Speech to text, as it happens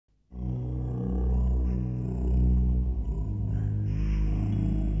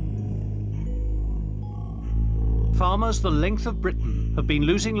Farmers the length of Britain have been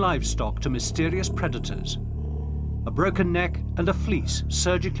losing livestock to mysterious predators. A broken neck and a fleece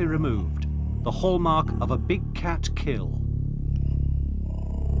surgically removed, the hallmark of a big cat kill.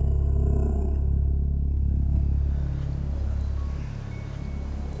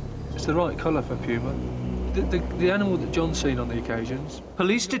 It's the right colour for puma. The animal that John's seen on the occasions.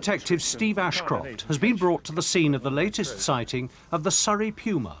 Police detective Steve Ashcroft has been brought to the scene of the latest sighting of the Surrey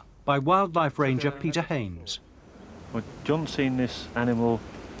Puma by wildlife ranger Peter Haynes. Well, John's seen this animal,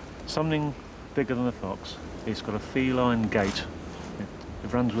 something bigger than a fox. It's got a feline gait.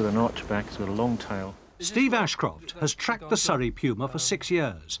 It runs with an arch back, it's got a long tail. Steve Ashcroft has tracked the Surrey Puma for 6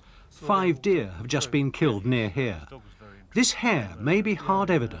 years. 5 deer have just been killed near here. This hair may be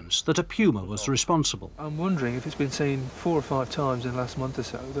hard evidence that a puma was responsible. I'm wondering if it's been seen 4 or 5 times in the last month or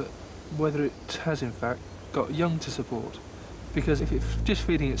so, that whether it has in fact got young to support. Because if it's just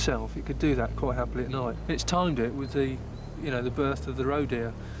feeding itself, it could do that quite happily at night. It's timed it with the, the birth of the roe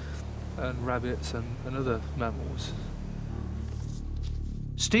deer and rabbits and other mammals.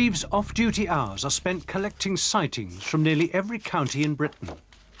 Steve's off-duty hours are spent collecting sightings from nearly every county in Britain.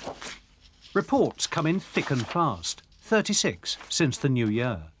 Reports come in thick and fast. 36 since the new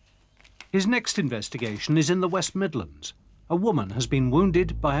year. His next investigation is in the West Midlands. A woman has been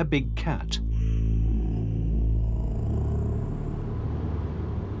wounded by a big cat.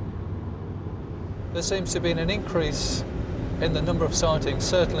 There seems to have been an increase in the number of sightings,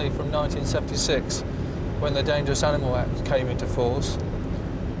 certainly from 1976, when the Dangerous Animal Act came into force.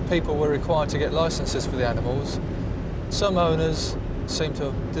 People were required to get licences for the animals. Some owners seem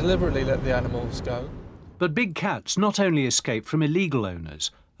to have deliberately let the animals go. But big cats not only escape from illegal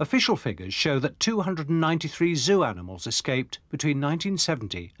owners. Official figures show that 293 zoo animals escaped between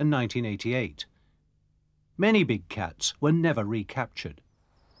 1970 and 1988. Many big cats were never recaptured.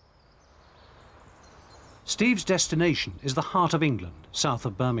 Steve's destination is the heart of England, south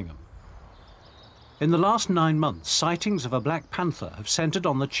of Birmingham. In the last 9 months, sightings of a black panther have centred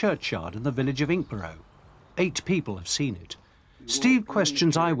on the churchyard in the village of Inkberrow. 8 people have seen it. Steve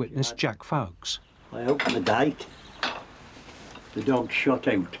questions eyewitness Jack Fowkes. I opened the gate, the dog shot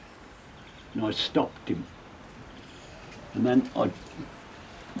out, and I stopped him. And then I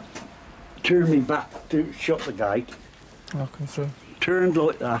turned me back to shut the gate. I'll come through. Turned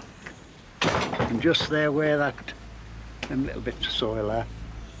like that, and just there where them little bits of soil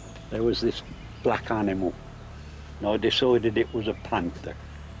there was this black animal. And I decided it was a panther.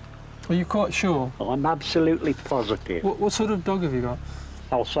 Are you quite sure? I'm absolutely positive. What sort of dog have you got?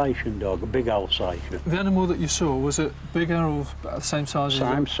 Alsatian dog, a big Alsatian. The animal that you saw, was it bigger or about the same size?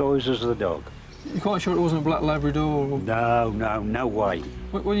 Same size as the dog. You're quite sure it wasn't a black Labrador? Or... No way.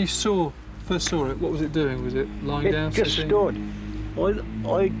 When you first saw it, what was it doing? Was it lying down? It just stood.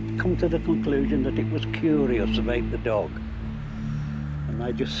 I come to the conclusion that it was curious about the dog, and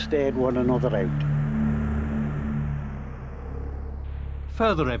they just stared one another out.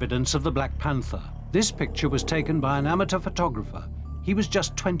 Further evidence of the black panther. This picture was taken by an amateur photographer. He was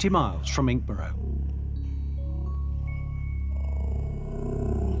just 20 miles from Inkberrow.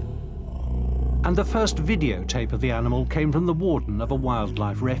 And the first videotape of the animal came from the warden of a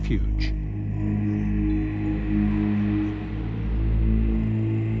wildlife refuge.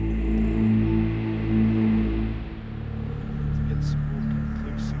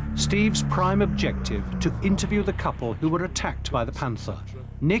 Steve's prime objective, to interview the couple who were attacked by the panther,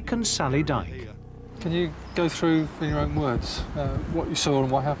 Nick and Sally Dyke. Can you go through, in your own words, what you saw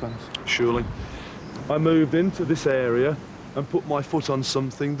and what happened? Surely. I moved into this area and put my foot on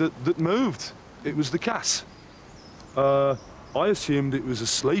something that moved. It was the cat. I assumed it was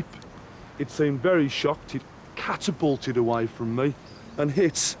asleep. It seemed very shocked. It catapulted away from me and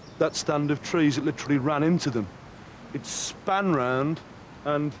hit that stand of trees. It literally ran into them. It span round,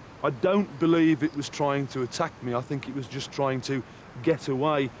 and I don't believe it was trying to attack me. I think it was just trying to get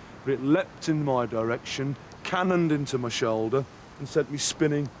away. But it leapt in my direction, cannoned into my shoulder, and sent me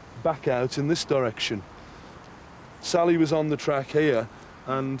spinning back out in this direction. Sally was on the track here,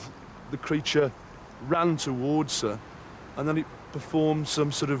 and the creature ran towards her, and then it performed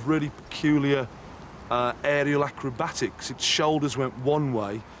some sort of really peculiar aerial acrobatics. Its shoulders went one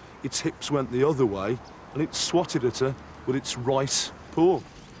way, its hips went the other way, and it swatted at her with its right paw.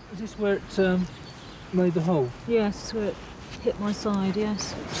 Is this where it made the hole? Yes, it's where it hit my side,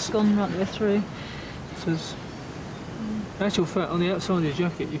 yes. It's gone right the way through. It says, in actual fact, on the outside of your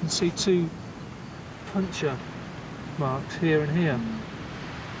jacket, you can see 2 puncture marks here and here.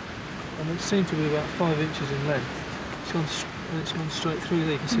 And it seemed to be about 5 inches in length. It's gone straight through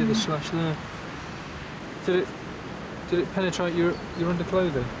there. You can see the slash there. Did it penetrate your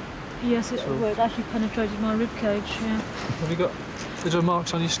underclothing? Yes, well, it actually penetrated my rib cage, yeah. Have you got little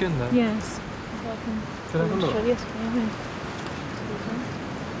marks on your skin there? Yes. Can I have a look? Yes, come in.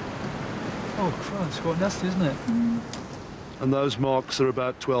 Oh, Christ, quite nasty, isn't it? And those marks are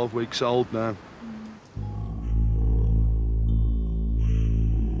about 12 weeks old now.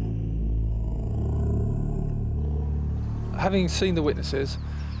 Having seen the witnesses,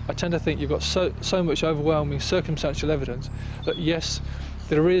 I tend to think you've got so much overwhelming circumstantial evidence that yes,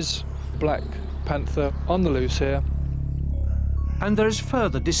 there is black panther on the loose here. And there is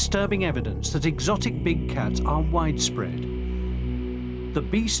further disturbing evidence that exotic big cats are widespread. The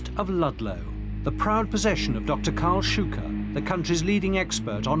beast of Ludlow, the proud possession of Dr. Carl Schuker, the country's leading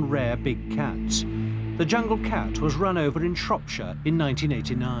expert on rare big cats. The jungle cat was run over in Shropshire in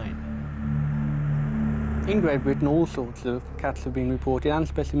 1989. In Great Britain, all sorts of cats have been reported and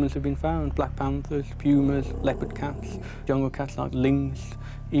specimens have been found. Black panthers, pumas, leopard cats, jungle cats like lynx,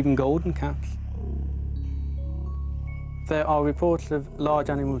 even golden cats. There are reports of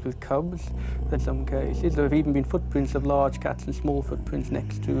large animals with cubs in some cases. There have even been footprints of large cats and small footprints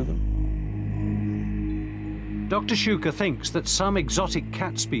next to them. Dr. Schuker thinks that some exotic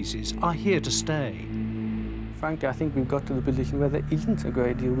cat species are here to stay. Frankly, I think we've got to the position where there isn't a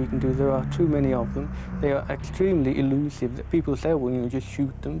great deal we can do. There are too many of them. They are extremely elusive. People say, well, you know, just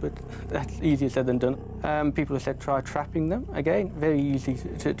shoot them, but that's easier said than done. People have said try trapping them. Again, very easy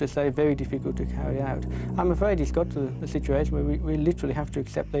to say, very difficult to carry out. I'm afraid it's got to the situation where we literally have to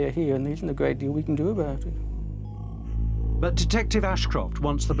accept they are here and there isn't a great deal we can do about it. But Detective Ashcroft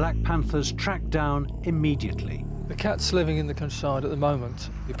wants the black panthers tracked down immediately. The cats living in the countryside at the moment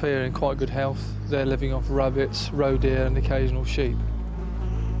appear in quite good health. They're living off rabbits, roe deer and occasional sheep.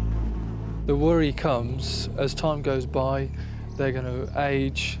 The worry comes as time goes by, they're going to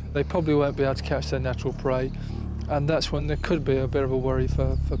age, they probably won't be able to catch their natural prey, and that's when there could be a bit of a worry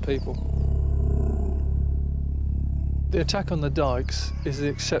for people. The attack on the dykes is the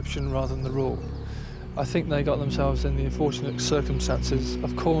exception rather than the rule. I think they got themselves in the unfortunate circumstances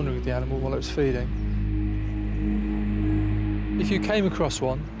of cornering the animal while it was feeding. If you came across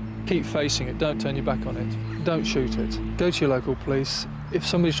one, keep facing it, don't turn your back on it, don't shoot it. Go to your local police. If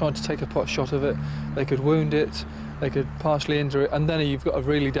somebody's trying to take a pot shot of it, they could wound it, they could partially injure it, and then you've got a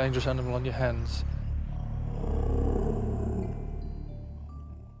really dangerous animal on your hands.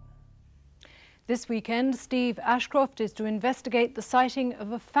 This weekend, Steve Ashcroft is to investigate the sighting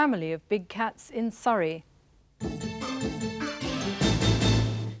of a family of big cats in Surrey.